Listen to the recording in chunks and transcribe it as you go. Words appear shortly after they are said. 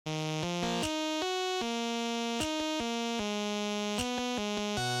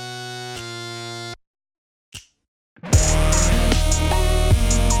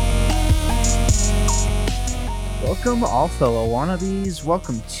Welcome, all fellow wannabes.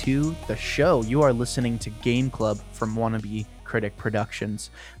 Welcome to the show. You are listening to Game Club from Wannabe Critic Productions.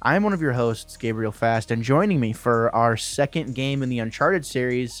 I'm one of your hosts, Gabriel Fast, and joining me for our second game in the Uncharted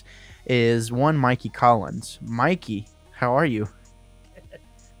series is one Mikey Collins. Mikey, how are you?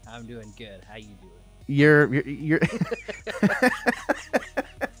 I'm doing good. How you doing? You're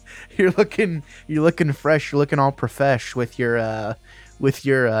you're looking fresh. You're looking all profesh with your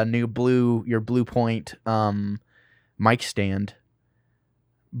new Blue Point mic stand.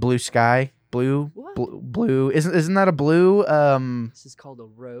 Blue sky, blue. Isn't that a blue? This is called a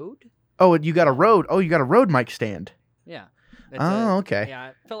Rode. Oh, you got a Rode. Oh, you got a Rode mic stand. Yeah. Okay. Yeah,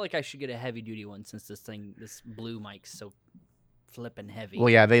 I felt like I should get a heavy duty one since this blue mic's so flippin' heavy.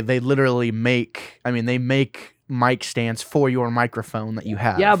 Well, yeah, they literally make. I mean, they make mic stands for your microphone that you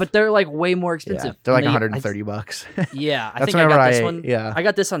have. Yeah, but they're like way more expensive. Yeah, they're like $130. Yeah, I That's think I got this whenever one. Yeah, I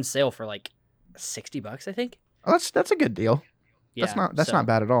got this on sale for like $60, I think. oh, that's a good deal. Yeah, That's not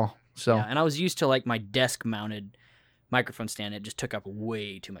bad at all. So, yeah, and I was used to like my desk mounted microphone stand. It just took up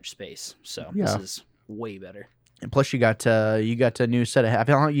way too much space. So Yeah. this is way better. and plus you got a new set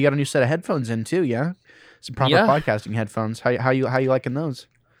of you got a new set of headphones in too. Yeah, some proper podcasting headphones. How you liking those?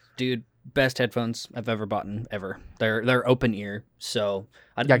 Dude, best headphones I've ever bought ever. They're open ear, so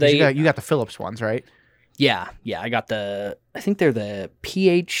Yeah, 'cause you got the Philips ones, right? Yeah. I got I think they're the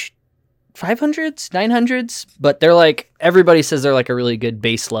PH 500s, 900s, but they're like everybody says they're like a really good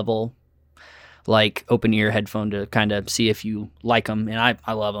base level, like open ear headphone to kind of see if you like them, and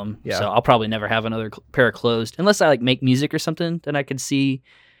I love them. Yeah. So I'll probably never have another pair of closed unless I like make music or something. Then I could see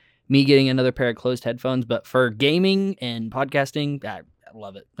me getting another pair of closed headphones. But for gaming and podcasting, I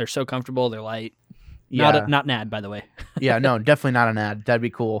love it. They're so comfortable. They're light. Yeah. Not an ad, by the way. Yeah, no, definitely not an ad. That'd be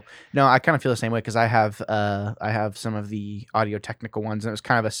cool. No, I kind of feel the same way because I have some of the audio technical ones, and it was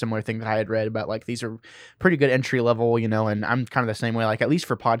kind of a similar thing that I had read about. Like, these are pretty good entry level, and I'm kind of the same way. Like, at least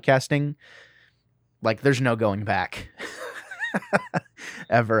for podcasting, like, there's no going back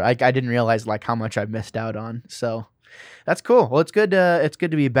ever. I didn't realize like how much I've missed out on. So that's cool. Well, it's good. It's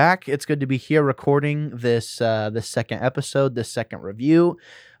good to be back. It's good to be here recording this second episode, this second review.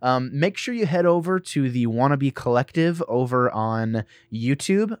 Make sure you head over to the Wannabe Collective over on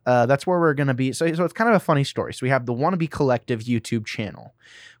YouTube. That's where we're gonna be. So it's kind of a funny story. So we have the Wannabe Collective YouTube channel,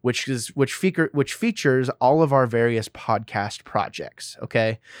 which features all of our various podcast projects.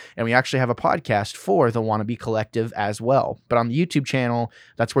 Okay, and we actually have a podcast for the Wannabe Collective as well. But on the YouTube channel,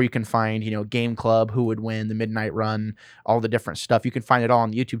 that's where you can find Game Club, Who Would Win, the Midnight Run, all the different stuff. You can find it all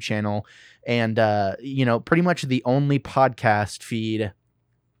on the YouTube channel, and pretty much the only podcast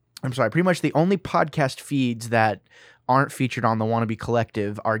feeds that aren't featured on the Wannabe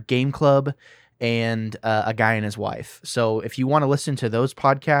Collective are Game Club and A Guy and His Wife. So if you want to listen to those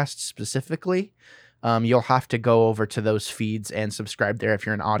podcasts specifically, you'll have to go over to those feeds and subscribe there if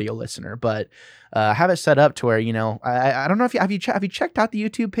you're an audio listener. But have it set up to where, I don't know if have you checked out the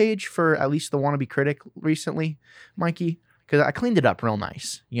YouTube page for at least the Wannabe Critic recently, Mikey? Because I cleaned it up real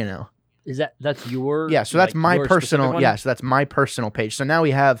nice, Is that's your So that's my your personal specific one? so that's my personal page. So now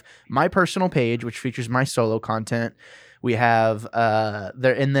we have my personal page, which features my solo content. We have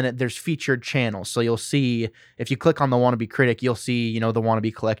there's featured channels. So you'll see, if you click on the Wannabe Critic, you'll see the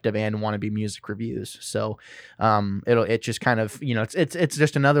Wannabe Collective and Wannabe Music Reviews. So it just kind of it's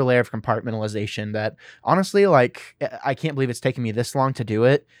just another layer of compartmentalization that honestly, like, I can't believe it's taken me this long to do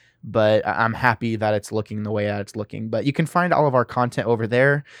it. But I'm happy that it's looking the way that it's looking. But you can find all of our content over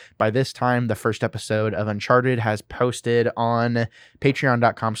there. By this time, the first episode of Uncharted has posted on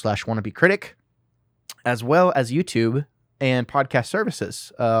patreon.com/wannabecritic, as well as YouTube and podcast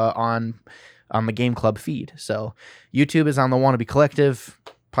services on the Game Club feed. So YouTube is on the Wannabe Collective,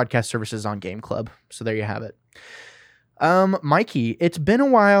 podcast services on Game Club. So there you have it. Mikey, it's been a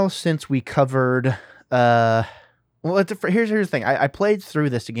while since we covered... Well, here's the thing. I played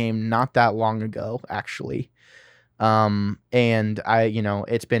through this game not that long ago, actually, and I've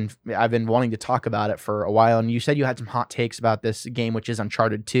been wanting to talk about it for a while. And you said you had some hot takes about this game, which is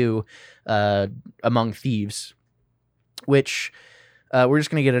Uncharted 2, Among Thieves, which we're just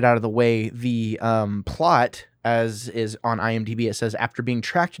gonna get it out of the way. The plot, as is on IMDb, it says, after being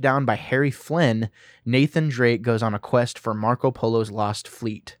tracked down by Harry Flynn, Nathan Drake goes on a quest for Marco Polo's lost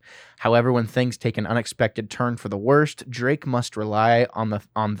fleet. However, when things take an unexpected turn for the worst, Drake must rely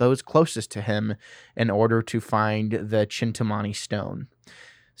on those closest to him in order to find the Chintamani stone.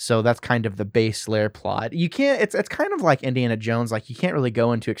 So that's kind of the base layer plot. You can't. It's kind of like Indiana Jones. Like, you can't really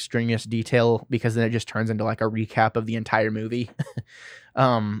go into extraneous detail because then it just turns into like a recap of the entire movie.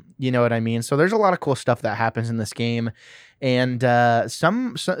 You know what I mean? So there's a lot of cool stuff that happens in this game, and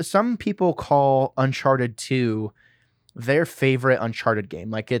some people call Uncharted 2 their favorite Uncharted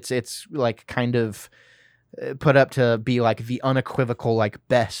game. Like it's like kind of put up to be like the unequivocal like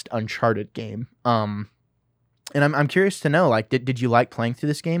best Uncharted game. And I'm curious to know, like, did you like playing through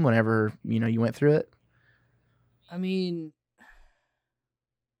this game whenever you went through it? I mean,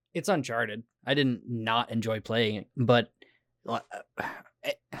 it's Uncharted. I didn't not enjoy playing it, but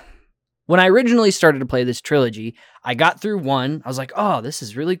when I originally started to play this trilogy, I got through 1. I was like, oh, this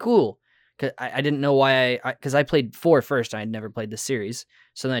is really cool. Cause I didn't know why because I played 4 first. I had never played the series.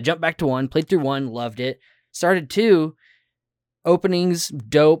 So then I jumped back to 1, played through 1, loved it. Started 2, openings,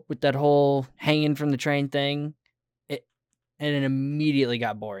 dope with that whole hanging from the train thing. And it immediately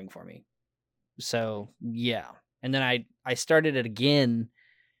got boring for me. So yeah. And then I started it again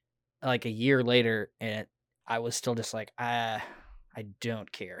like a year later, and I was still just like, I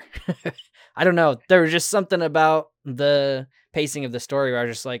don't care. I don't know. There was just something about the pacing of the story where I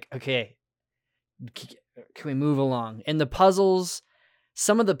was just like, okay, can we move along? And the puzzles,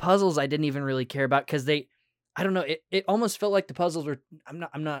 some of the puzzles I didn't even really care about because I don't know. It almost felt like the puzzles were,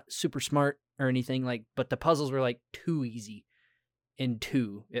 I'm not super smart or anything like, but the puzzles were like too easy in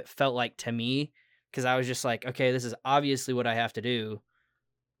 2. It felt like to me, because I was just like, okay, this is obviously what I have to do.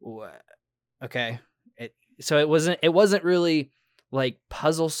 Okay. So it wasn't really like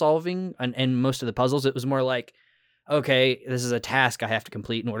puzzle solving and most of the puzzles. It was more like, okay, this is a task I have to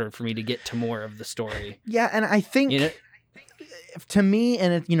complete in order for me to get to more of the story. Yeah, and I think to me,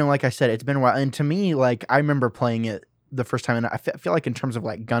 and it, like I said, it's been a while, and to me, like I remember playing it the first time, and I feel like in terms of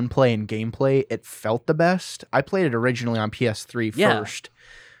like gunplay and gameplay, it felt the best. I played it originally on PS3 first.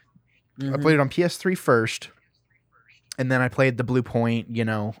 Mm-hmm. I played it on PS3 first, and then I played the Blue Point,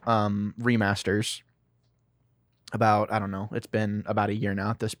 remasters. About, I don't know, it's been about a year now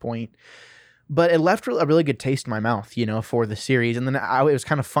at this point. But it left a really good taste in my mouth, for the series. And then it was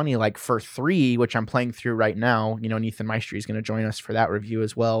kind of funny, like for 3, which I'm playing through right now, and Ethan Maestri is going to join us for that review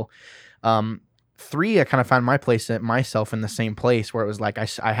as well. 3, I kind of found myself in the same place where it was like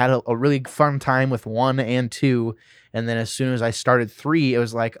I had a really fun time with 1 and 2. And then as soon as I started 3, it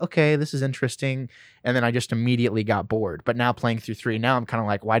was like, okay, this is interesting. And then I just immediately got bored. But now playing through 3, now I'm kind of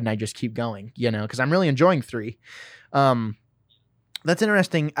like, why didn't I just keep going? Because I'm really enjoying 3. That's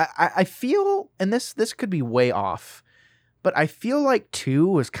interesting. I feel, and this could be way off, but I feel like 2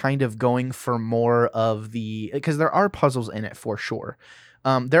 was kind of going for more of because there are puzzles in it for sure.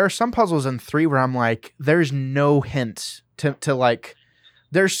 There are some puzzles in 3 where I'm like, there's no hints to like,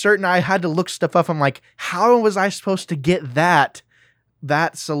 there's certain, I had to look stuff up. I'm like, how was I supposed to get that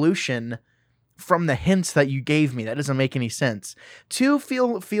solution from the hints that you gave me? That doesn't make any sense. 2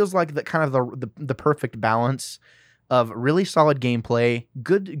 feels like the kind of the perfect balance of really solid gameplay,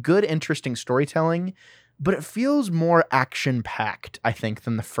 good interesting storytelling, but it feels more action packed, I think,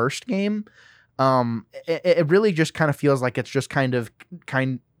 than the first game. It really just kind of feels like it's just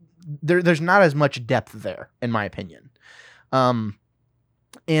there's not as much depth there, in my opinion.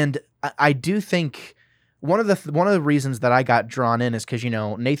 And I do think one of the reasons that I got drawn in is because,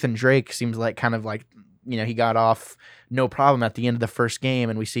 Nathan Drake seems like kind of like, he got off no problem at the end of the first game,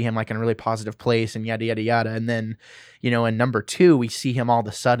 and we see him like in a really positive place and yada, yada, yada. And then, in number 2, we see him all of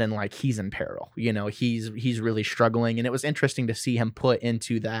a sudden, like he's in peril, he's really struggling. And it was interesting to see him put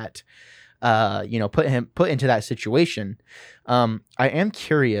into that, put into that situation. I am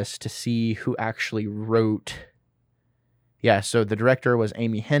curious to see who actually wrote. Yeah. So the director was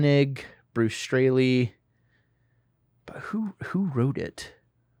Amy Hennig, Bruce Straley, but who wrote it?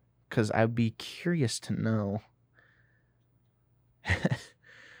 Because I'd be curious to know.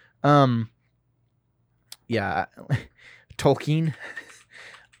 Yeah, Tolkien,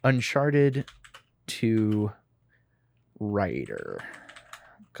 Uncharted 2 writer.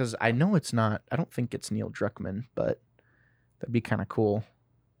 Because I know it's not, I don't think it's Neil Druckmann, but that'd be kind of cool.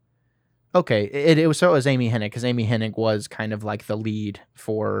 Okay, it was Amy Hennig, because Amy Hennig was kind of like the lead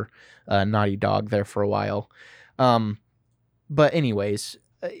for Naughty Dog there for a while. But anyways,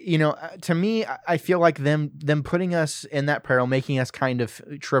 to me, I feel like them putting us in that peril, making us kind of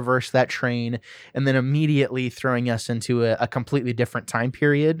traverse that train, and then immediately throwing us into a completely different time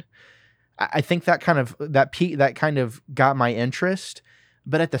period. I think that kind of got my interest.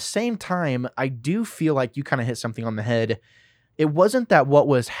 But at the same time, I do feel like you kind of hit something on the head. It wasn't that what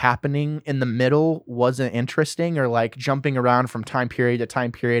was happening in the middle wasn't interesting, or like jumping around from time period to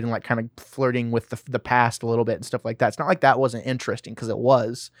time period and like kind of flirting with the past a little bit and stuff like that. It's not like that wasn't interesting, because it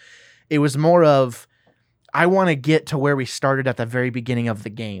was. It was more of, I want to get to where we started at the very beginning of the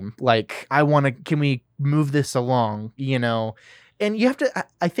game. Like, can we move this along, And you have to,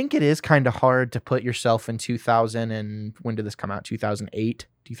 I think it is kind of hard to put yourself in 2000, and when did this come out? 2008,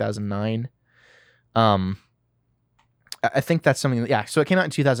 2009. I think that's something. Yeah. So it came out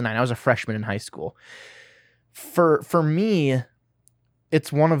in 2009. I was a freshman in high school. For me,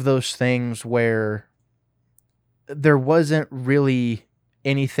 it's one of those things where there wasn't really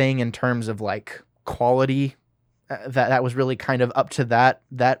anything in terms of like quality that was really kind of up to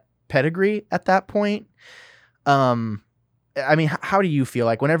that pedigree at that point. I mean, how do you feel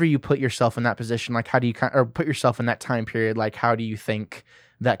like whenever you put yourself in that position? Like, how do you or put yourself in that time period? Like, how do you think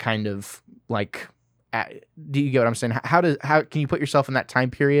that kind of like? Do you get what I'm saying? How can you put yourself in that time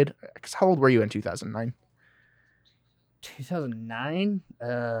period? Because how old were you in 2009? 2009.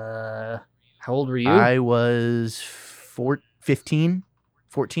 How old were you? I was 15.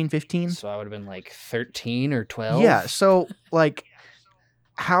 So I would have been like 13 or 12. Yeah. So like,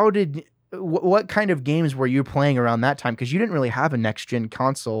 what kind of games were you playing around that time? Because you didn't really have a next gen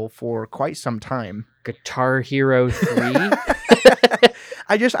console for quite some time. Guitar Hero 3.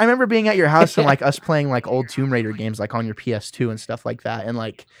 I remember being at your house and like us playing like old Tomb Raider games like on your PS2 and stuff like that. And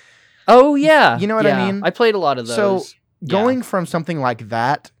like, oh yeah, you know what I mean? I played a lot of those. So going from something like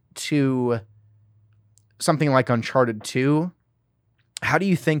that to something like Uncharted 2, how do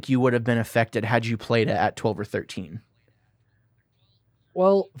you think you would have been affected had you played it at 12 or 13?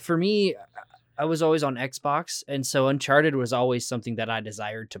 Well, for me, I was always on Xbox, and so Uncharted was always something that I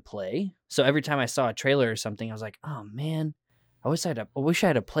desired to play. So every time I saw a trailer or something, I was like, "Oh man, I wish I had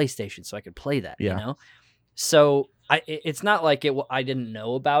a PlayStation so I could play that." Yeah. You know. So it's not like I didn't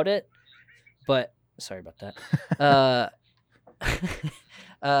know about it, but sorry about that.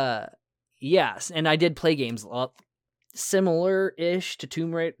 Yes, and I did play games similar-ish to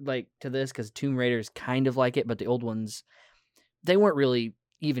Tomb Raider, like to this, because Tomb Raider is kind of like it, but the old ones, they weren't really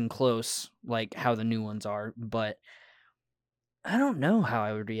even close like how the new ones are. But I don't know how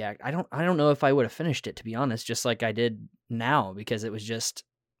I would react. I don't know if I would have finished it, to be honest, just like I did now, because it was just,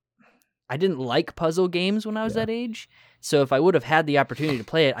 I didn't like puzzle games when I was that age. So if I would have had the opportunity to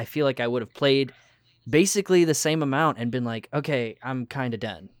play it, I feel like I would have played basically the same amount and been like, okay, I'm kind of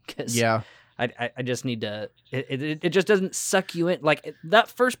done. Cause I just need to, it just doesn't suck you in. Like that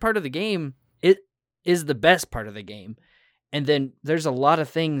first part of the game, it is the best part of the game. And then there's a lot of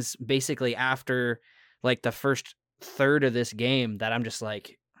things basically after like the first third of this game that I'm just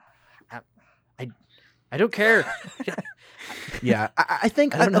like, I don't care. Yeah, I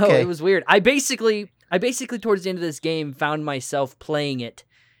think, I don't know. It was weird. I basically towards the end of this game found myself playing it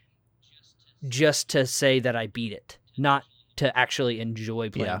just to say that I beat it, not to actually enjoy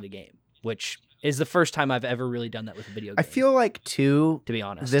playing the game, which is the first time I've ever really done that with a video game. I feel like, too, to be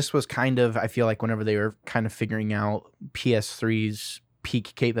honest, this was kind of, I feel like whenever they were kind of figuring out PS3's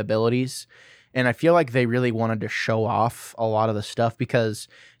peak capabilities, and I feel like they really wanted to show off a lot of the stuff, because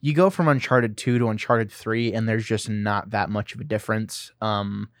you go from Uncharted 2 to Uncharted 3, and there's just not that much of a difference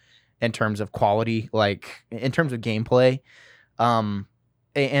in terms of quality, like in terms of gameplay.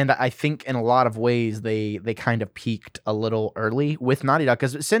 And I think in a lot of ways they kind of peaked a little early with Naughty Dog,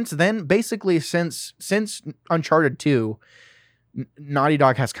 because since then, basically since Uncharted 2, Naughty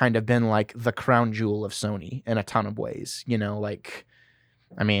Dog has kind of been like the crown jewel of Sony in a ton of ways. You know, like,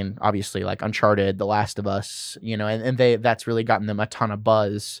 I mean, obviously like Uncharted, The Last of Us, you know, and that's really gotten them a ton of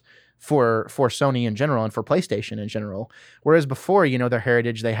buzz for Sony in general and for PlayStation in general. Whereas before, you know, their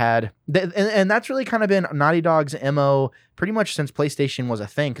heritage, they had, and that's really kind of been Naughty Dog's MO pretty much since PlayStation was a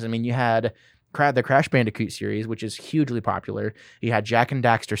thing. Because I mean, you had the Crash Bandicoot series, which is hugely popular. You had Jak and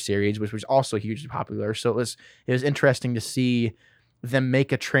Daxter series, which was also hugely popular. So it was interesting to see them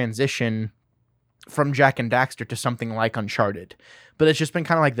make a transition from Jak and Daxter to something like Uncharted. But it's just been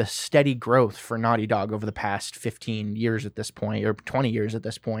kind of like the steady growth for Naughty Dog over the past 15 years at this point, or 20 years at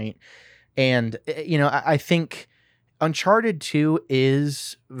this point. And, you know, I think Uncharted 2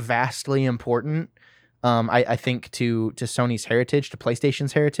 is vastly important, I think, to Sony's heritage, to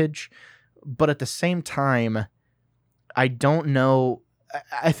PlayStation's heritage. But at the same time, I don't know.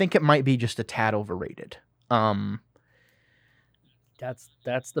 I think it might be just a tad overrated. That's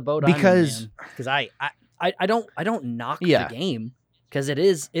the boat because I'm in, because I don't knock the game, because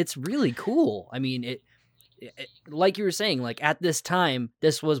it's really cool. I mean, it like you were saying, like at this time,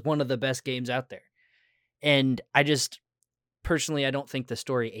 this was one of the best games out there, and I just personally, I don't think the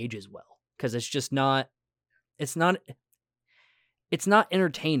story ages well, because it's just not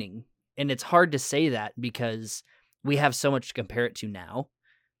entertaining, and it's hard to say that because we have so much to compare it to now.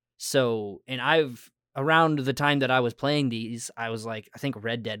 So, and around the time that I was playing these, I was like, I think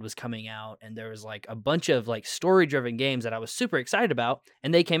Red Dead was coming out, and there was like a bunch of like story-driven games that I was super excited about,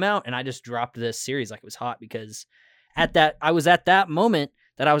 and they came out, and I just dropped this series like it was hot, because I was at that moment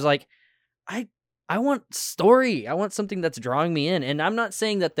that I was like, I want story. I want something that's drawing me in. And I'm not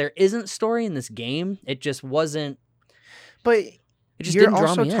saying that there isn't story in this game. It just wasn't But It just you're didn't draw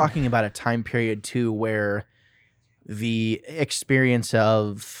also me in. talking about a time period too where the experience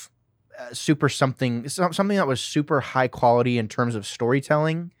of something that was super high quality in terms of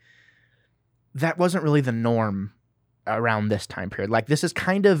storytelling, that wasn't really the norm around this time period. Like this is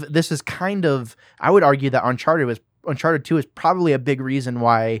kind of I would argue that Uncharted 2 is probably a big reason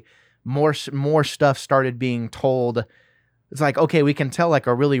why more stuff started being told. It's like, okay, we can tell like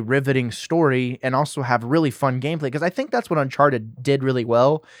a really riveting story and also have really fun gameplay, because I think that's what Uncharted did really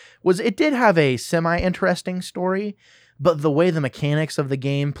well. Was it did have a semi-interesting story, but the way the mechanics of the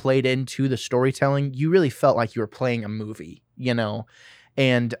game played into the storytelling, you really felt like you were playing a movie, you know?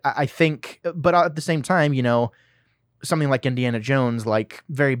 And I think, but at the same time, you know, something like Indiana Jones, like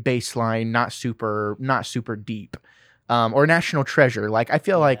very baseline, not super deep. Or National Treasure. Like I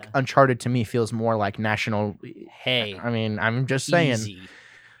feel like Uncharted to me feels more like National. Hey, I mean, I'm just saying, easy.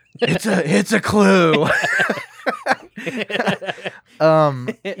 it's a clue.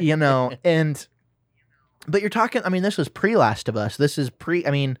 You know, but you're talking. I mean, this was pre Last of Us. This is pre.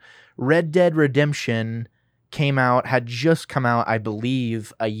 I mean, Red Dead Redemption had just come out, I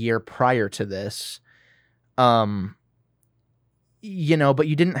believe, a year prior to this. You know, but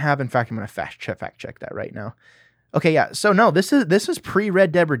you didn't have. In fact, I'm going to fact check that right now. Okay, yeah. So no, this is pre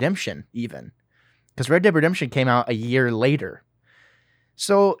Red Dead Redemption even, because Red Dead Redemption came out a year later.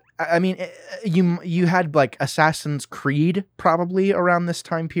 So I mean, you had like Assassin's Creed probably around this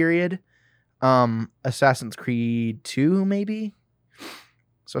time period. Assassin's Creed 2 maybe.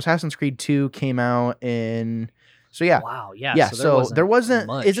 So Assassin's Creed 2 came out in. So yeah, wow, yeah, yeah. So there wasn't.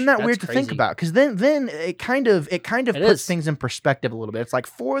 much. Isn't that That's weird to think crazy. about? Because then it kind of puts things in perspective a little bit. It's like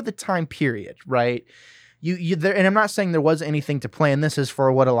for the time period, right? You there, and I'm not saying there wasn't anything to play, and this is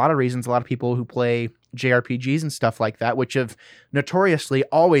for what a lot of reasons. A lot of people who play JRPGs and stuff like that, which have notoriously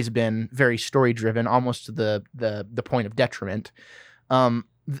always been very story driven, almost to the point of detriment.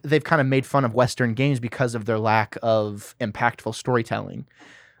 They've kind of made fun of Western games because of their lack of impactful storytelling.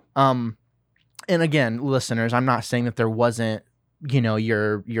 And again, listeners, I'm not saying that there wasn't, you know,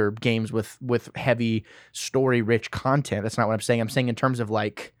 your games with heavy story rich content. That's not what I'm saying. I'm saying in terms of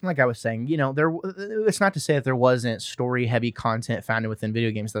like I was saying, you know, it's not to say that there wasn't story heavy content found within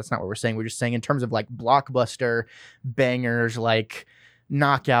video games. That's not what we're saying. We're just saying in terms of like blockbuster bangers, like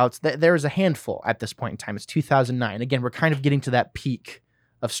knockouts, there's a handful at this point in time. It's 2009. Again, we're kind of getting to that peak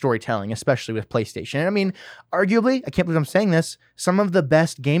of storytelling, especially with PlayStation. And I mean, arguably, I can't believe I'm saying this, some of the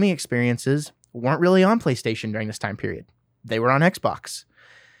best gaming experiences weren't really on PlayStation during this time period. They were on Xbox.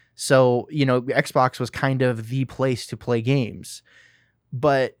 So, you know, Xbox was kind of the place to play games.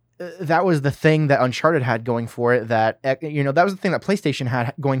 But that was the thing that Uncharted had going for it, that, you know, that was the thing that PlayStation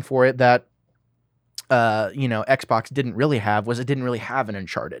had going for it that, you know, Xbox didn't really have, was it didn't really have an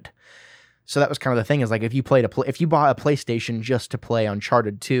Uncharted. So that was kind of the thing, is like if you bought a PlayStation just to play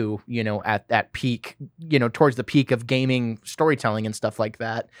Uncharted 2, you know, at peak, you know, towards the peak of gaming storytelling and stuff like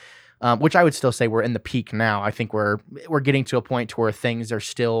that, which I would still say we're in the peak now. I think we're getting to a point to where things are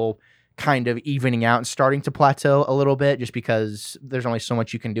still kind of evening out and starting to plateau a little bit, just because there's only so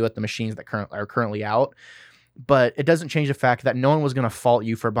much you can do with the machines that are currently out. But it doesn't change the fact that no one was going to fault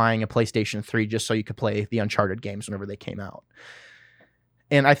you for buying a PlayStation 3 just so you could play the Uncharted games whenever they came out.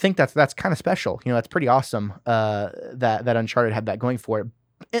 And I think that's kind of special. You know, that's pretty awesome that Uncharted had that going for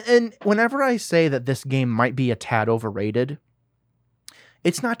it. And whenever I say that this game might be a tad overrated,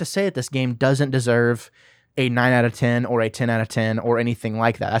 it's not to say that this game doesn't deserve a 9 out of 10 or a 10 out of 10 or anything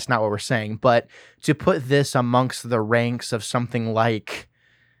like that. That's not what we're saying. But to put this amongst the ranks of something like,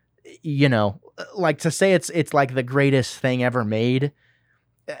 you know, like to say it's like the greatest thing ever made,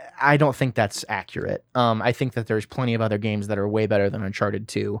 I don't think that's accurate. I think that there's plenty of other games that are way better than Uncharted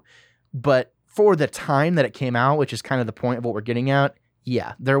 2. But for the time that it came out, which is kind of the point of what we're getting at,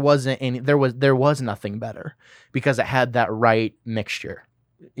 yeah, there was nothing better because it had that right mixture.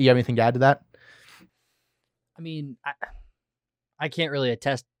 You have anything to add to that? I mean, I can't really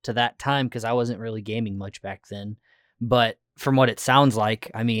attest to that time because I wasn't really gaming much back then. But from what it sounds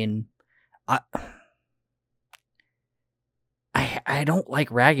like, I mean, I don't like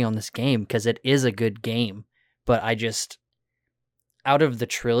ragging on this game because it is a good game. But I just, out of the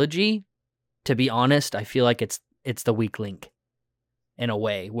trilogy, to be honest, I feel like it's the weak link in a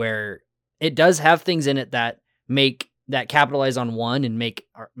way, where it does have things in it that capitalize on one and make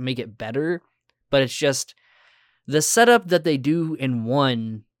it better, but it's just the setup that they do in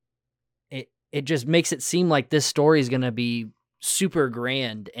one. It just makes it seem like this story is going to be super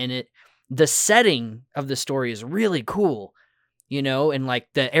grand, and the setting of the story is really cool, you know, and like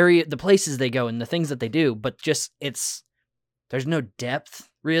the places they go and the things that they do, but just there's no depth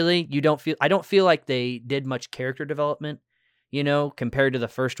really. I don't feel like they did much character development compared to the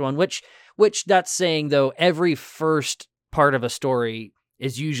first one, which that's saying, though, every first part of a story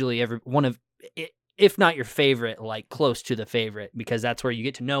is usually one of, if not your favorite, like close to the favorite, because that's where you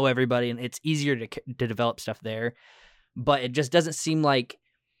get to know everybody and it's easier to develop stuff there. But it just doesn't seem like,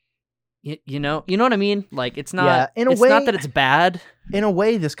 you know what I mean? Like, it's not, in a it's way, not that it's bad. In a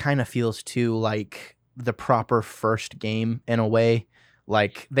way, this kind of feels too like the proper first game in a way.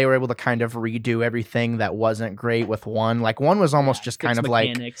 Like, they were able to kind of redo everything that wasn't great with one. Like, one was almost just kind of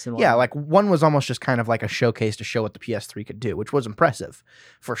like, like one was almost just kind of like a showcase to show what the PS3 could do, which was impressive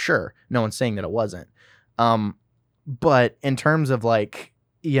for sure. No one's saying that it wasn't. But in terms of like,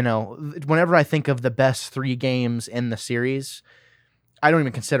 whenever I think of the best 3 games in the series, I don't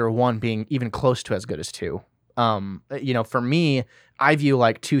even consider one being even close to as good as 2. For me, I view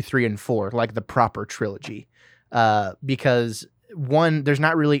like 2, 3, and 4 like the proper trilogy, because 1, there's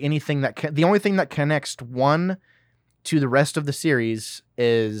not really anything the only thing that connects 1 to the rest of the series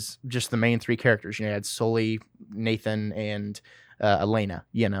is just the main 3 characters. You had Sully, Nathan, and Elena.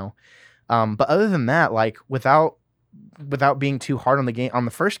 But other than that, like without being too hard on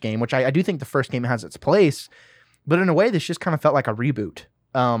the first game, which I do think the first game has its place, but in a way, this just kind of felt like a reboot.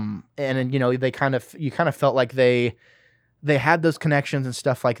 And you kind of felt like they had those connections and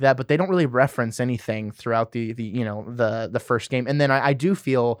stuff like that, but they don't really reference anything throughout the first game. And then I do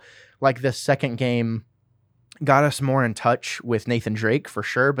feel like this second game got us more in touch with Nathan Drake for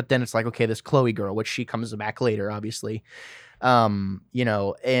sure. But then it's like, okay, this Chloe girl, which she comes back later, obviously. And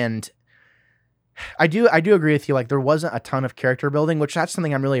I do agree with you. Like, there wasn't a ton of character building, which that's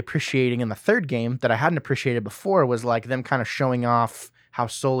something I'm really appreciating in the third game that I hadn't appreciated before, was like them kind of showing off how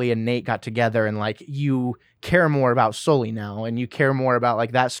Sully and Nate got together, and like you care more about Sully now and you care more about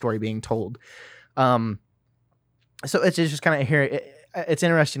like that story being told. So it's just kind of it's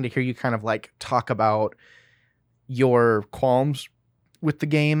interesting to hear you kind of like talk about your qualms with the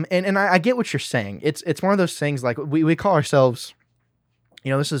game. And I get what you're saying. It's one of those things, like we call ourselves,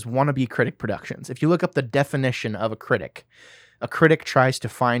 this is wannabe critic productions. If you look up the definition of a critic tries to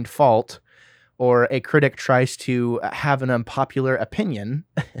find fault, or a critic tries to have an unpopular opinion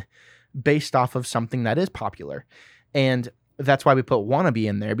based off of something that is popular. And that's why we put wannabe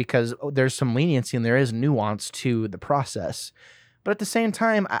in there, because there's some leniency and there is nuance to the process. But at the same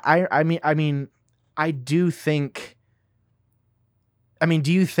time, I do think,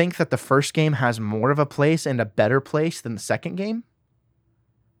 do you think that the first game has more of a place and a better place than the second game?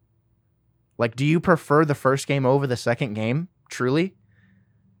 Like, do you prefer the first game over the second game? Truly?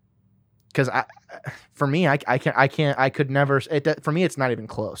 Because for me, I could never. For me, it's not even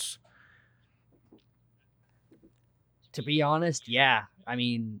close. To be honest, yeah.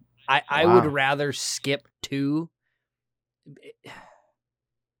 I would rather skip 2,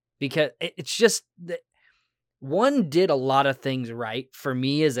 because it's just that 1 did a lot of things right for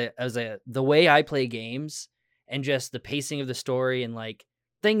me as the way I play games, and just the pacing of the story and like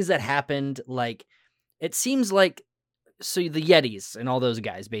things that happened. Like, it seems like. So the Yetis and all those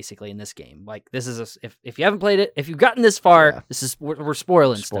guys basically in this game, like, this is if you haven't played it, if you've gotten this far, this is we're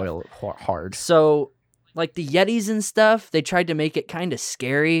spoiling stuff. Hard. So like the Yetis and stuff, they tried to make it kind of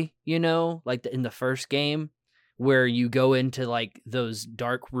scary, like in the first game, where you go into like those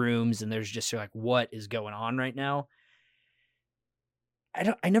dark rooms and there's just like, what is going on right now?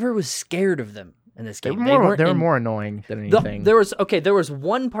 I never was scared of them in this game. They were more annoying than anything. There was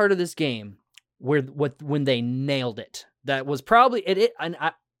one part of this game where when they nailed it. That was probably it. And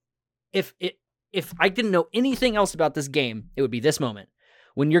if I didn't know anything else about this game, it would be this moment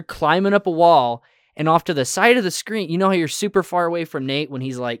when you're climbing up a wall, and off to the side of the screen, you know how you're super far away from Nate when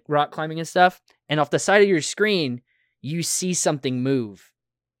he's like rock climbing and stuff, and off the side of your screen you see something move,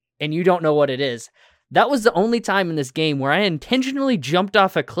 and you don't know what it is. That was the only time in this game where I intentionally jumped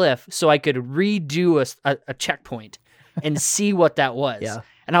off a cliff so I could redo a checkpoint and see what that was. Yeah.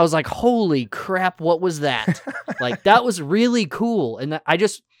 And I was like, holy crap, what was that? Like, that was really cool. And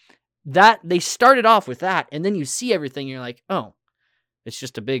they started off with that, and then you see everything, and you're like, oh, it's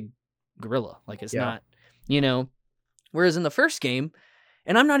just a big gorilla. Like, it's not, whereas in the first game,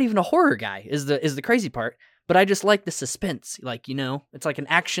 and I'm not even a horror guy is the crazy part, but I just like the suspense. Like, it's like an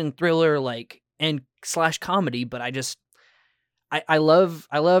action thriller, like, and / comedy, but I love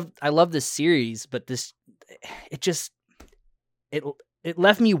this series, but it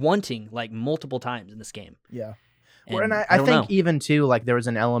left me wanting like multiple times in this game. Yeah. And I think even too, like, there was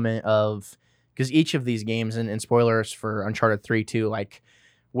an element of, because each of these games, and spoilers for Uncharted 3 too, like,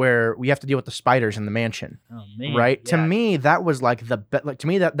 where we have to deal with the spiders in the mansion. Oh man. Right? Yeah. To me, that was like to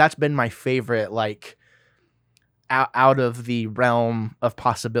me that's been my favorite, like, out of the realm of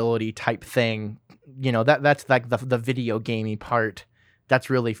possibility type thing. That's like the video gamey part. That's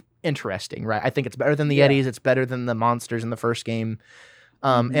really interesting, right? I think it's better than the Yetis. It's better than the monsters in the first game.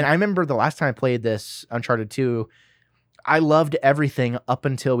 And I remember the last time I played this Uncharted 2, I loved everything up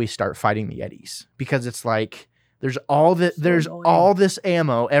until we start fighting the Yetis, because it's like there's all this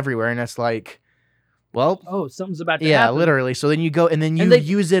ammo everywhere, and it's like, well, something's about to happen. Literally. So then you go and then you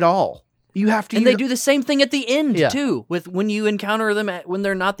use it all. You have to, and they do the same thing at the end too, with when you encounter them when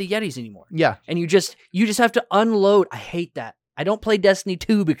they're not the Yetis anymore. Yeah, and you just have to unload. I hate that. I don't play Destiny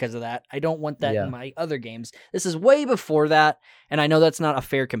 2 because of that. I don't want that in my other games. This is way before that, and I know that's not a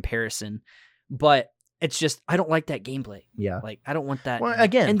fair comparison, but it's just, I don't like that gameplay. Yeah. Like, I don't want that. Well,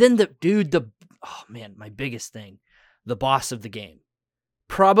 again. And then oh man, my biggest thing, the boss of the game.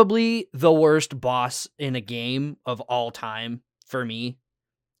 Probably the worst boss in a game of all time for me.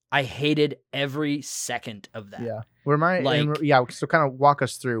 I hated every second of that. Yeah. So kind of walk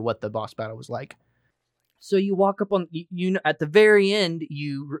us through what the boss battle was like. So you walk up on, at the very end,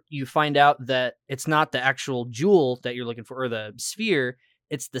 you find out that it's not the actual jewel that you're looking for, or the sphere,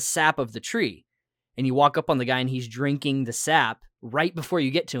 it's the sap of the tree. And you walk up on the guy and he's drinking the sap right before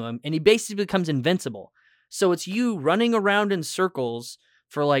you get to him, and he basically becomes invincible. So it's you running around in circles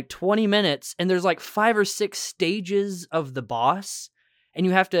for like 20 minutes, and there's like 5 or 6 stages of the boss, and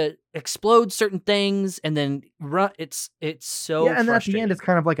you have to explode certain things and then run. It's so and then at the end it's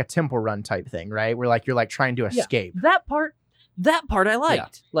kind of like a temple run type thing, right? Where like you're like trying to escape. That part I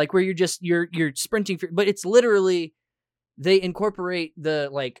liked. Like where you're sprinting but it's literally, they incorporate the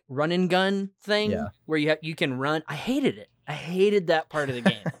like run and gun thing where you can run. I hated it. I hated that part of the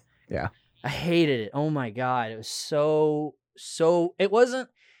game. Yeah. I hated it. Oh my God. It was so it wasn't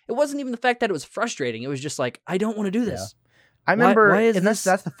even the fact that it was frustrating. It was just like, I don't want to do this. Yeah. I remember, and that's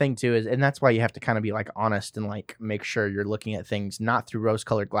the thing too, and that's why you have to kind of be like honest and like make sure you're looking at things not through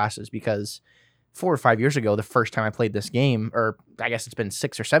rose-colored glasses, because 4 or 5 years ago, the first time I played this game, or I guess it's been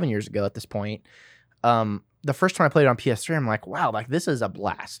 6 or 7 years ago at this point, the first time I played it on PS3, I'm like, wow, like this is a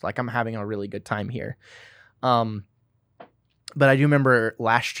blast. Like I'm having a really good time here. But I do remember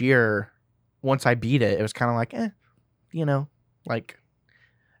last year, once I beat it, it was kind of like, like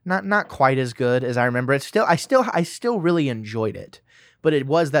not quite as good as I remember. It's still, I still really enjoyed it, but it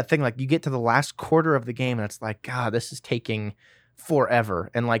was that thing, like you get to the last quarter of the game and it's like, God, this is taking forever.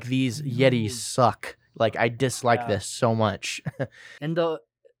 And like these Yetis suck. Like I dislike this so much. And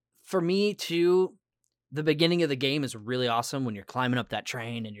for me too, the beginning of the game is really awesome when you're climbing up that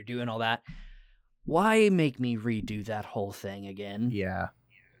train and you're doing all that. Why make me redo that whole thing again? Yeah.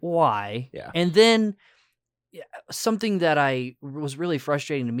 Why? Yeah. And then something that I was really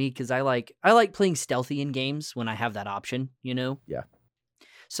frustrating to me, because I like playing stealthy in games when I have that option, Yeah.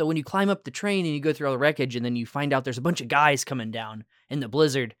 So when you climb up the train and you go through all the wreckage and then you find out there's a bunch of guys coming down in the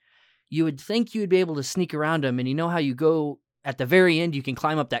blizzard, you would think you would be able to sneak around them. And you know how you go at the very end, you can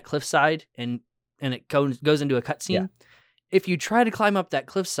climb up that cliffside and it goes into a cutscene. Yeah. If you try to climb up that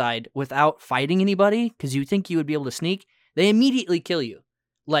cliffside without fighting anybody, because you think you would be able to sneak, they immediately kill you.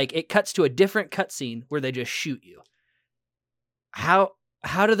 Like, it cuts to a different cutscene where they just shoot you. How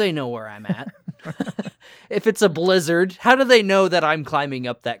do they know where I'm at? If it's a blizzard, how do they know that I'm climbing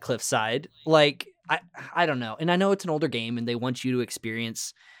up that cliffside? Like, I don't know. And I know it's an older game, and they want you to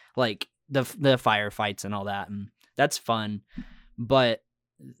experience, like, the firefights and all that, and that's fun. But,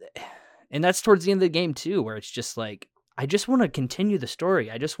 and that's towards the end of the game, too, where it's just like, I just want to continue the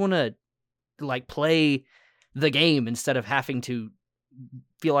story. I just want to, like, play the game instead of having to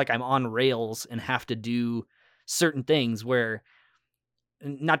feel like I'm on rails and have to do certain things, where,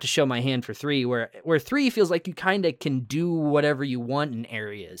 not to show my hand for 3, where 3 feels like you kind of can do whatever you want in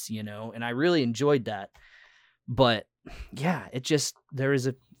areas, and I really enjoyed that. But yeah, there is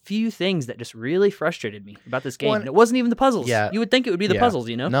a few things that just really frustrated me about this game. And it wasn't even the puzzles. Yeah. You would think it would be the puzzles,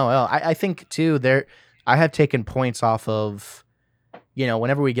 No, I think too, I have taken points off of,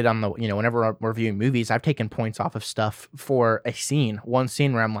 whenever we get on the, whenever we're reviewing movies, I've taken points off of stuff for one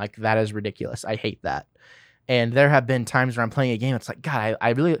scene where I'm like, that is ridiculous. I hate that. And there have been times where I'm playing a game, it's like, God, I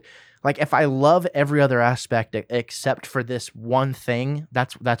really, like, if I love every other aspect except for this one thing,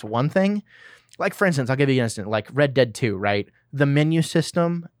 that's one thing. Like, for instance, I'll give you an instance, like Red Dead 2, right? The menu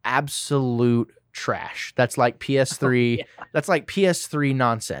system, absolute trash. That's like PS3. Oh, yeah. That's like PS3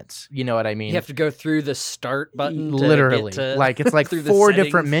 nonsense. You know what I mean? You have to go through the start button. Literally. Like, it's like 4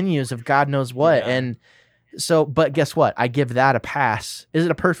 different menus of God knows what. Yeah. And so, but guess what? I give that a pass. Is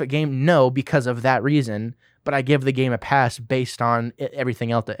it a perfect game? No, because of that reason. But I give the game a pass based on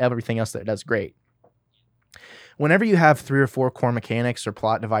everything else that it does great. Whenever you have 3 or 4 core mechanics or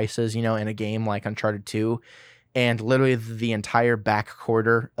plot devices, in a game like Uncharted 2, and literally the entire back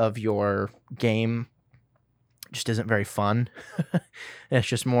quarter of your game just isn't very fun. It's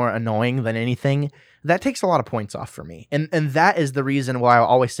just more annoying than anything. That takes a lot of points off for me. And that is the reason why I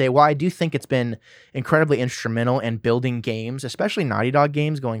always say, well, I do think it's been incredibly instrumental in building games, especially Naughty Dog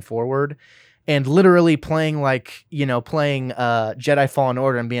games going forward. And literally playing Jedi Fallen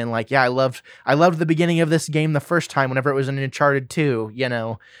Order and being like, yeah, I loved the beginning of this game the first time whenever it was in Uncharted 2,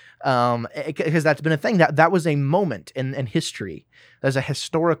 because that's been a thing that was a moment in history. There's a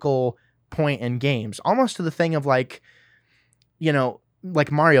historical point in games, almost to the thing of like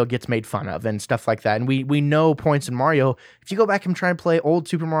Mario gets made fun of and stuff like that. And we know points in Mario. If you go back and try and play old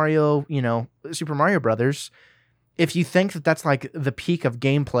Super Mario, Super Mario Brothers, if you think that that's like the peak of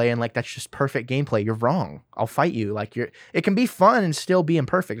gameplay and like that's just perfect gameplay, you're wrong. I'll fight you. Like it can be fun and still be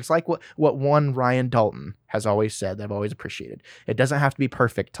imperfect. It's like what one Ryan Dalton has always said that I've always appreciated. It doesn't have to be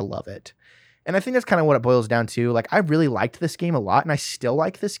perfect to love it. And I think that's kind of what it boils down to. Like I really liked this game a lot and I still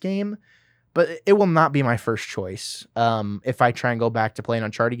like this game, but it will not be my first choice if I try and go back to play an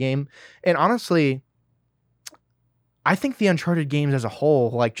Uncharted game. And honestly, I think the Uncharted games as a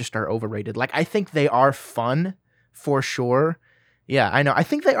whole like just are overrated. Like I think they are fun for sure. Yeah, I know. I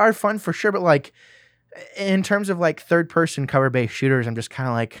think they are fun for sure, but like in terms of like third-person cover-based shooters, I'm just kind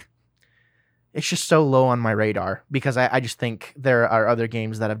of like, it's just so low on my radar because I just think there are other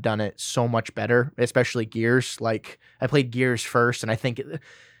games that have done it so much better, especially Gears. Like I played Gears first, and I think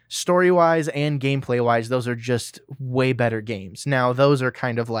story-wise and gameplay-wise, those are just way better games. Now, those are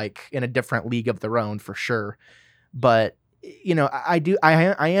kind of like in a different league of their own for sure, but I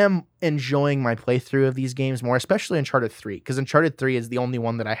am enjoying my playthrough of these games more, especially Uncharted 3, because Uncharted 3 is the only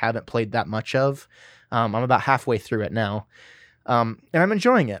one that I haven't played that much of. I'm about halfway through it now, and I'm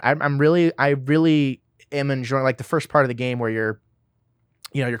enjoying it. I really am enjoying like the first part of the game where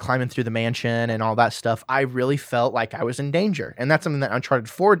you're climbing through the mansion and all that stuff. I really felt like I was in danger, and that's something that Uncharted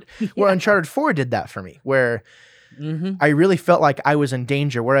 4, Uncharted 4 did that for me, where I really felt like I was in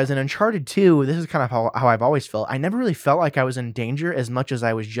danger. Whereas in Uncharted 2, this is kind of how I've always felt. I never really felt like I was in danger as much as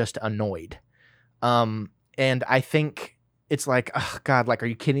I was just annoyed. And I think it's like, oh God, like, are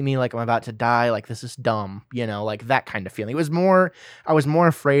you kidding me? Like I'm about to die. Like this is dumb, like that kind of feeling. I was more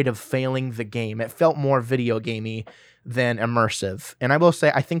afraid of failing the game. It felt more video gamey than immersive. And I will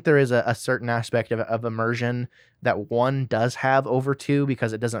say, I think there is a certain aspect of immersion that 1 does have over 2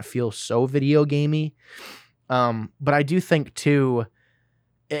 because it doesn't feel so video gamey. But I do think too,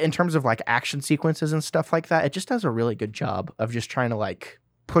 in terms of like action sequences and stuff like that, it just does a really good job of just trying to like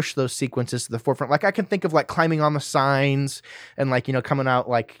push those sequences to the forefront. Like I can think of like climbing on the signs and like, coming out,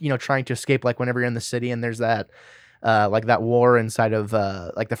 like, trying to escape, like whenever you're in the city and there's that, like that war inside of,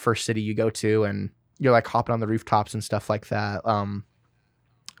 like the first city you go to and you're like hopping on the rooftops and stuff like that.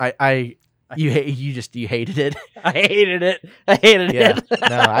 You hated it. I hated it. it.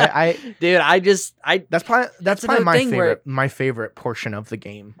 No, dude, that's probably my favorite portion of the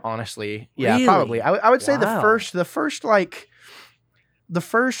game, honestly. Yeah, really? Probably. I would say the first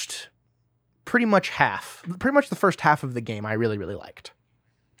pretty much the first half of the game I really, really liked.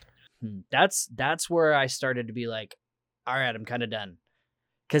 That's where I started to be like, all right, I'm kind of done.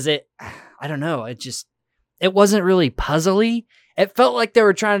 Cause I don't know. It wasn't really puzzly. It felt like they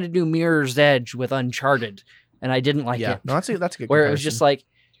were trying to do Mirror's Edge with Uncharted, and I didn't like it. No, that's a good where comparison. It was just like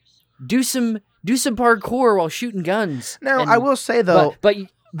do some parkour while shooting guns. Now, I will say though, but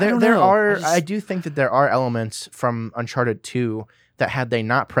I do think that there are elements from Uncharted 2 that had they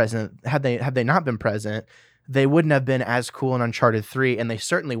not been present, they wouldn't have been as cool in Uncharted 3, and they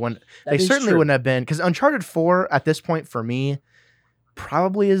certainly wouldn't. Wouldn't have been, because Uncharted 4 at this point for me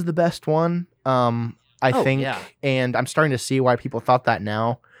probably is the best one. I think, and I'm starting to see why people thought that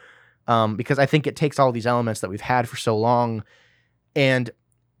now, because I think it takes all these elements that we've had for so long, and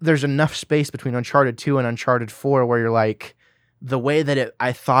there's enough space between Uncharted 2 and Uncharted 4 where you're like, the way that it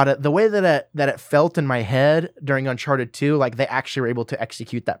felt in my head during Uncharted 2, like they actually were able to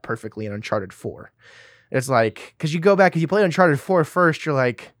execute that perfectly in Uncharted 4. It's like, because you go back, if you play Uncharted 4 first, you're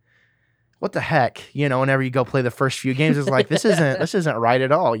like, what the heck, whenever you go play the first few games, it's like, this isn't right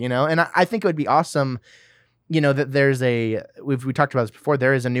at all, and I think it would be awesome, that there's we talked about this before,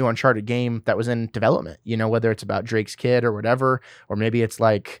 there is a new Uncharted game that was in development, whether it's about Drake's kid or whatever, or maybe it's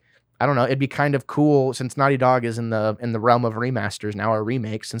like, I don't know, it'd be kind of cool, since Naughty Dog is in the realm of remasters now, or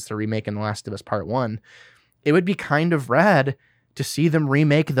remakes, since they're remaking The Last of Us Part 1, it would be kind of rad to see them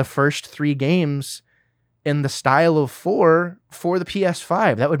remake the first 3 games in the style of 4 for the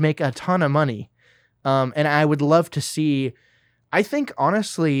PS5. That would make a ton of money. And I would love to see, I think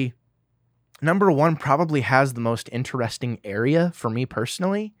honestly, number 1 probably has the most interesting area for me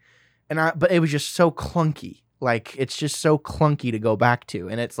personally. But it was just so clunky. Like, it's just so clunky to go back to,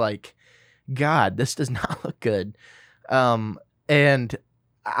 and it's like, God, this does not look good. And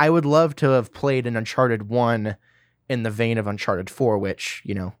I would love to have played an Uncharted 1 in the vein of Uncharted 4, which,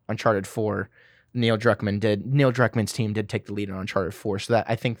 Uncharted 4, Neil Druckmann's team did take the lead on Uncharted 4, so that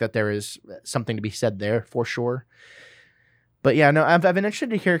I think that there is something to be said there for sure. But yeah, no, I've been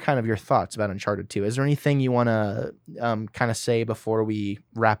interested to hear kind of your thoughts about Uncharted 2. Is there anything you want to kind of say before we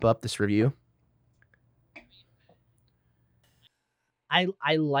wrap up this review?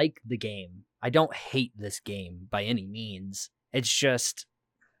 I like the game. I don't hate this game by any means. It's just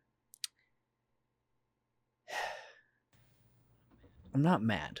I'm not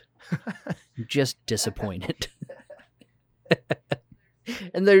mad. I'm just disappointed.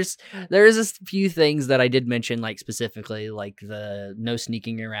 And there is a few things that I did mention, like specifically like the no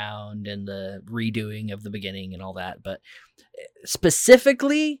sneaking around and the redoing of the beginning and all that, but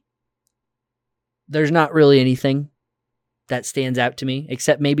specifically there's not really anything that stands out to me,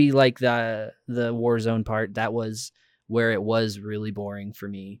 except maybe like the Warzone part. That was where it was really boring for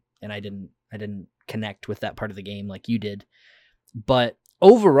me, and I didn't connect with that part of the game like you did. But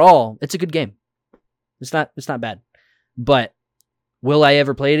overall, it's a good game. It's not bad. But will I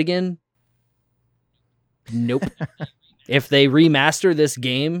ever play it again? Nope. If they remaster this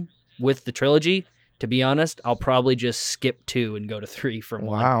game with the trilogy, to be honest, I'll probably just skip 2 and go to 3 from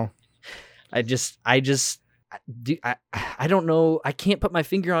 1. Wow. I don't know. I can't put my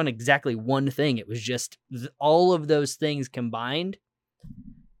finger on exactly one thing. It was just all of those things combined.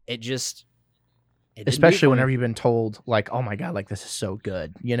 Especially whenever you've been told, like, "Oh my God, like this is so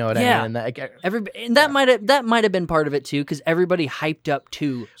good," you know what I mean? And that might have been part of it too, because everybody hyped up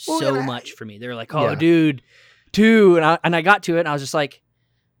 2 so much for me. They were like, "Oh, dude, 2," and I got to it, and I was just like,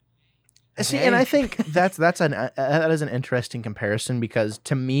 okay. See, and I think that is an interesting comparison, because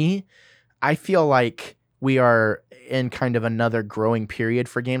to me, I feel like we are in kind of another growing period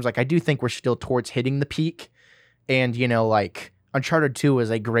for games. Like, I do think we're still towards hitting the peak, and like Uncharted 2 was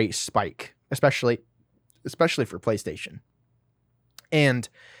a great spike, especially for PlayStation. And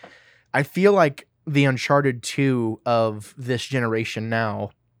I feel like the Uncharted 2 of this generation now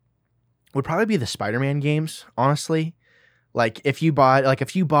would probably be the Spider-Man games, honestly. Like, if you bought a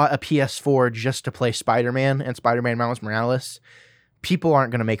PS4 just to play Spider-Man and Spider-Man Miles Morales, people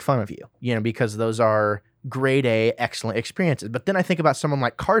aren't going to make fun of you, because those are grade A, excellent experiences. But then I think about someone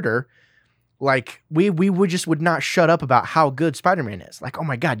like Carter. Like, we would not shut up about how good Spider-Man is. Like, oh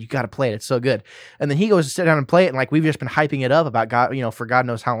my God, you got to play it. It's so good. And then he goes to sit down and play it, and like, we've just been hyping it up about God, for God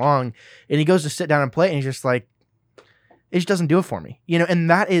knows how long. And he goes to sit down and play it, and he's just like, it just doesn't do it for me. And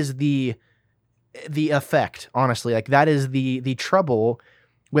that is the effect, honestly. Like, that is the trouble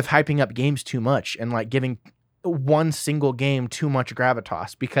with hyping up games too much and like giving one single game too much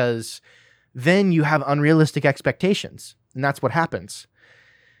gravitas, because then you have unrealistic expectations, and that's what happens.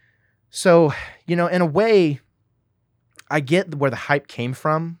 So, in a way, I get where the hype came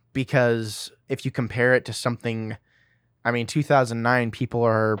from, because if you compare it to something, 2009, people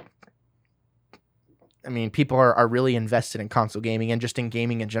are really invested in console gaming and just in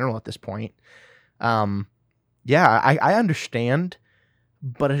gaming in general at this point. I understand,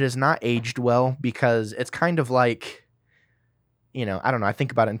 but it has not aged well, because it's kind of like, I don't know, I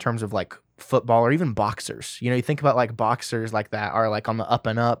think about it in terms of like football or even boxers. You think about like boxers like that are like on the up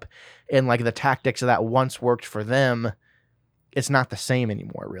and up, and like the tactics that once worked for them, it's not the same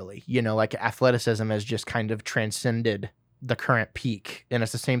anymore, really. Like athleticism has just kind of transcended the current peak. And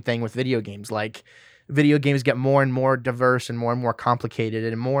it's the same thing with video games. Like, video games get more and more diverse and more complicated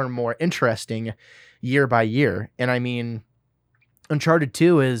and more interesting year by year. And Uncharted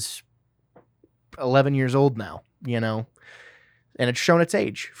 2 is 11 years old now, and it's shown its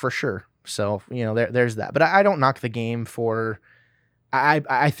age for sure. So, there's that. But I don't knock the game for...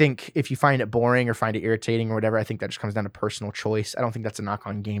 I think if you find it boring or find it irritating or whatever, I think that just comes down to personal choice. I don't think that's a knock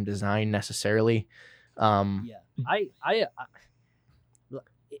on game design necessarily. I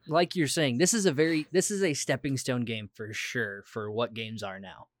like you're saying, this is a stepping stone game for sure for what games are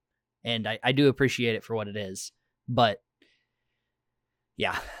now. And I do appreciate it for what it is. But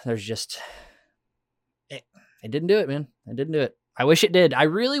yeah, there's just... It didn't do it, man. It didn't do it. I wish it did. I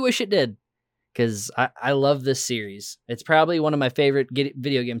really wish it did. Because I love this series. It's probably one of my favorite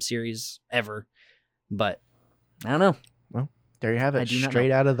video game series ever. But I don't know. Well, there you have it.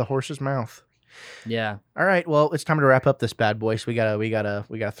 Straight out of the horse's mouth. Yeah. All right. Well, it's time to wrap up this bad boy. So we gotta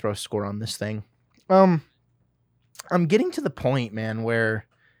throw a score on this thing. I'm getting to the point, man, where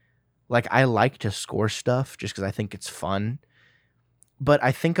like I like to score stuff just because I think it's fun. But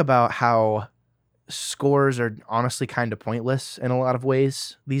I think about how scores are honestly kind of pointless in a lot of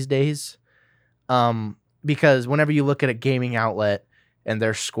ways these days. because whenever you look at a gaming outlet and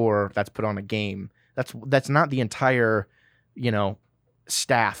their score that's put on a game, that's not the entire,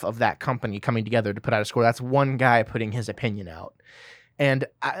 staff of that company coming together to put out a score. That's one guy putting his opinion out. And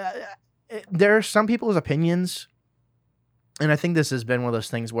there are some people's opinions, and I think this has been one of those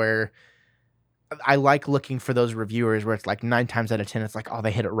things where I like looking for those reviewers where it's like 9 times out of 10, it's like, oh,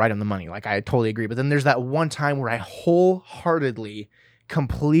 they hit it right on the money. Like, I totally agree. But then there's that one time where I wholeheartedly,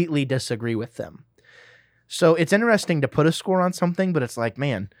 completely disagree with them. So it's interesting to put a score on something, but it's like,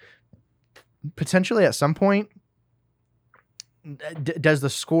 man, potentially at some point, does the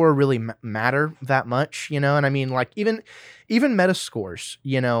score really matter that much? And I mean, like, even meta scores,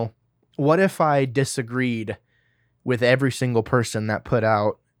 what if I disagreed with every single person that put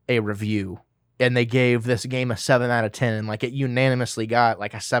out a review and they gave this game a 7 out of 10 and like it unanimously got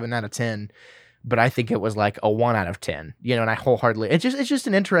like a 7 out of 10, but I think it was like a 1 out of 10, and I wholeheartedly, it's just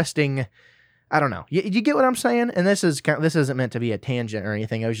an interesting, I don't know. You get what I'm saying? And this isn't meant to be a tangent or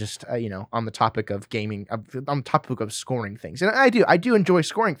anything. I was just, on the topic of gaming, on the topic of scoring things. And I do enjoy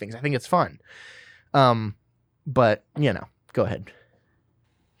scoring things. I think it's fun. But, go ahead.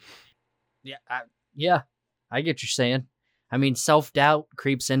 Yeah. I get what you're saying. I mean, self-doubt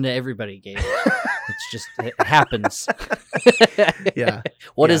creeps into everybody, Gabe. It happens. Yeah.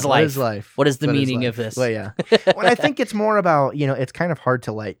 What is life? What is life? What is the meaning of this? Well, yeah. Well, I think it's more about, it's kind of hard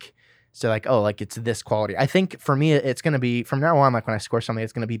to like, so like, oh, like it's this quality. I think for me, it's going to be from now on, like when I score something,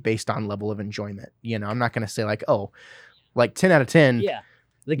 it's going to be based on level of enjoyment. I'm not going to say like, oh, like 10 out of 10. Yeah.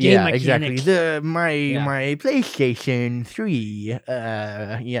 The game mechanic. Exactly. My PlayStation 3.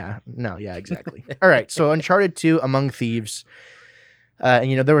 Exactly. All right. So Uncharted 2 Among Thieves.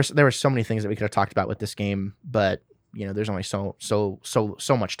 And there were so many things that we could have talked about with this game, but there's only so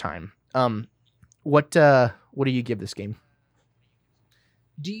much time. What do you give this game?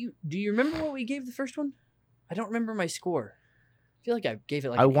 Do you remember what we gave the first one? I don't remember my score. I feel like I gave it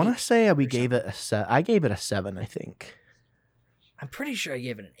like I want to say we gave it I gave it a 7, I think. I'm pretty sure I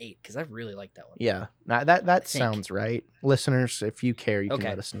gave it an 8 because I really like that one. Yeah, that sounds right. Listeners, if you care, you can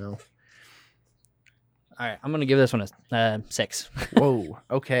let us know. All right, I'm going to give this one a 6. Whoa,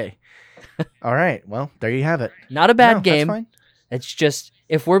 okay. All right, well, there you have it. Not a bad game. That's fine. It's just,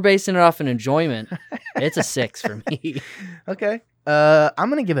 if we're basing it off an enjoyment, it's a 6 for me. Okay.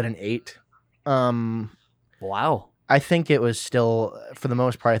 I'm going to give it an 8. Wow. I think it was still, for the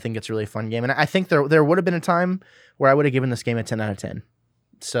most part, I think it's a really fun game. And I think there would have been a time where I would have given this game a 10 out of 10.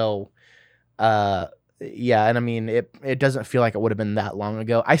 So, yeah, and I mean, it doesn't feel like it would have been that long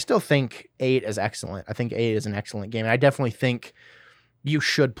ago. I still think 8 is excellent. I think 8 is an excellent game. And I definitely think you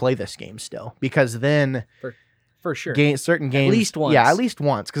should play this game still, because then... For sure. Certain games. At least once. Yeah, at least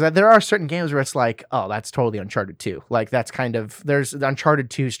once. Because there are certain games where it's like, oh, that's totally Uncharted 2. Like, that's kind of... There's the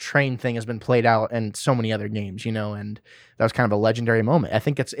Uncharted 2's train thing has been played out in so many other games, and that was kind of a legendary moment. I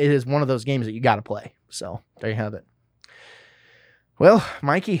think it is one of those games that you got to play. So, there you have it. Well,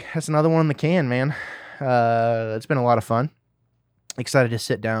 Mikey, that's another one in the can, man. It's been a lot of fun. Excited to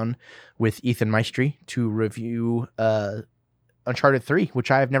sit down with Ethan Maestri to review Uncharted 3, which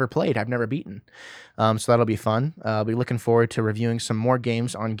I have never played. I've never beaten. So that'll be fun. I'll be looking forward to reviewing some more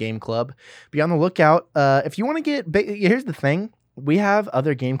games on Game Club. Be on the lookout. If you want to get... Here's the thing. We have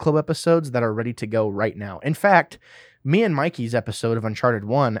other Game Club episodes that are ready to go right now. In fact, me and Mikey's episode of Uncharted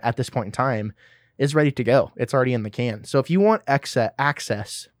 1 at this point in time is ready to go. It's already in the can. So if you want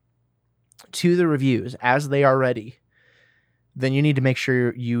access to the reviews as they are ready, then you need to make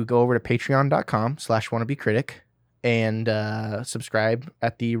sure you go over to patreon.com/wannabecritic and subscribe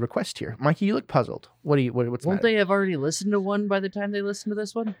at the request tier. Mikey, you look puzzled. What's Won't they have already listened to one by the time they listen to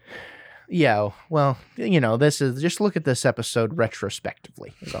this one? Yeah, well, this is... Just look at this episode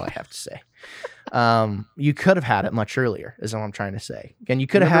retrospectively, is all I have to say. You could have had it much earlier, is all I'm trying to say. And you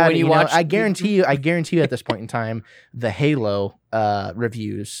could have had, I guarantee you at this point in time, the Halo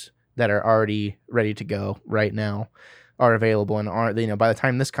reviews that are already ready to go right now are available, and by the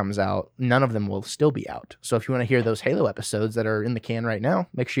time this comes out, none of them will still be out. So if you want to hear those Halo episodes that are in the can right now,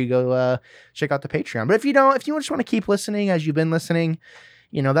 make sure you go check out the Patreon. But if you just want to keep listening as you've been listening,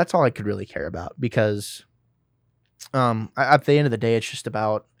 that's all I could really care about, because at the end of the day, it's just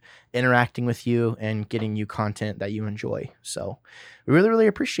about interacting with you and getting you content that you enjoy. So we really, really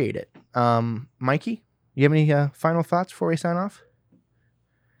appreciate it. Mikey, you have any final thoughts before we sign off?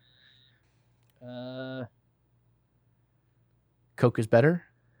 Coke is better?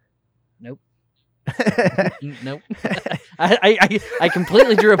 Nope. Nope. I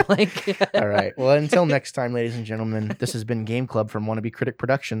completely drew a blank. All right. Well, until next time, ladies and gentlemen, this has been Game Club from Wannabe Critic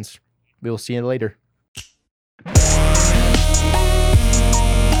Productions. We will see you later.